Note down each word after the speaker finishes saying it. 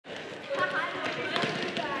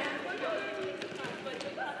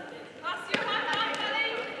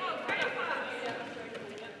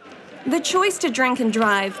The choice to drink and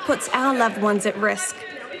drive puts our loved ones at risk.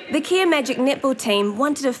 The Care Magic netball team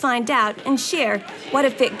wanted to find out and share what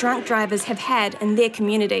effect drunk drivers have had in their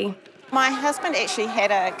community. My husband actually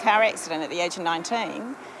had a car accident at the age of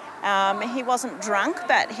 19. He wasn't drunk,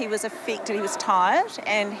 but he was affected. He was tired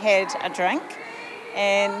and had a drink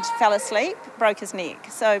and fell asleep, broke his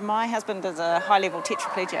neck. So my husband is a high-level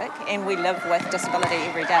tetraplegic and we live with disability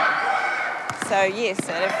every day. So yes,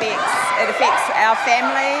 it affects our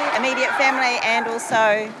family, immediate family, and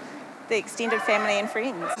also the extended family and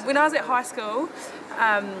friends. When I was at high school,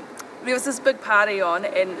 there was this big party on,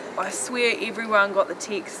 and I swear everyone got the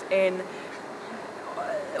text, and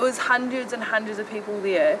it was hundreds and hundreds of people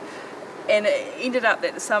there, and it ended up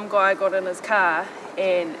that some guy got in his car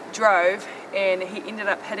and drove, and he ended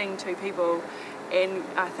up hitting two people, and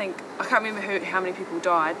I can't remember how many people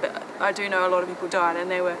died, but I do know a lot of people died, and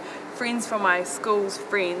they were friends from my school's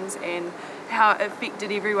friends, and how it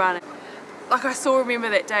affected everyone. Like, I still remember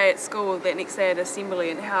that day at school, that next day at assembly,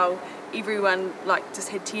 and how everyone just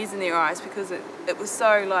had tears in their eyes because it was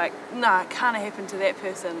so it can't have happened to that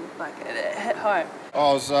person. It hit home.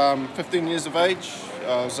 I was 15 years of age.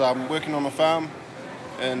 I was working on a farm,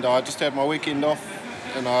 and I just had my weekend off,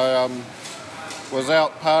 and I went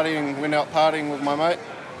out partying with my mate,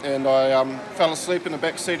 and I fell asleep in the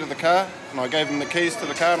back seat of the car, and I gave him the keys to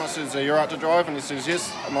the car, and I said, "Are you right to drive?" And he says,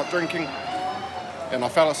 "Yes, I'm not drinking." And I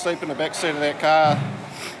fell asleep in the back seat of that car,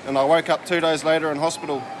 and I woke up 2 days later in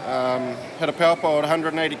hospital. Had a power pole at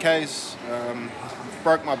 180 k's,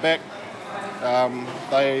 broke my back.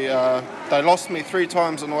 They lost me 3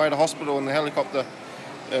 times on the way to hospital in the helicopter,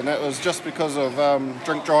 and that was just because of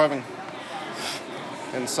drink driving.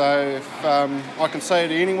 And so if I can say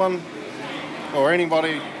to anyone or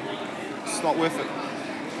anybody, it's not worth it.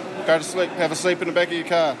 Go to sleep, have a sleep in the back of your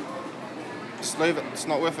car. Just leave it, it's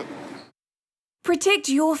not worth it. Protect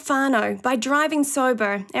your whānau by driving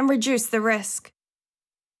sober and reduce the risk.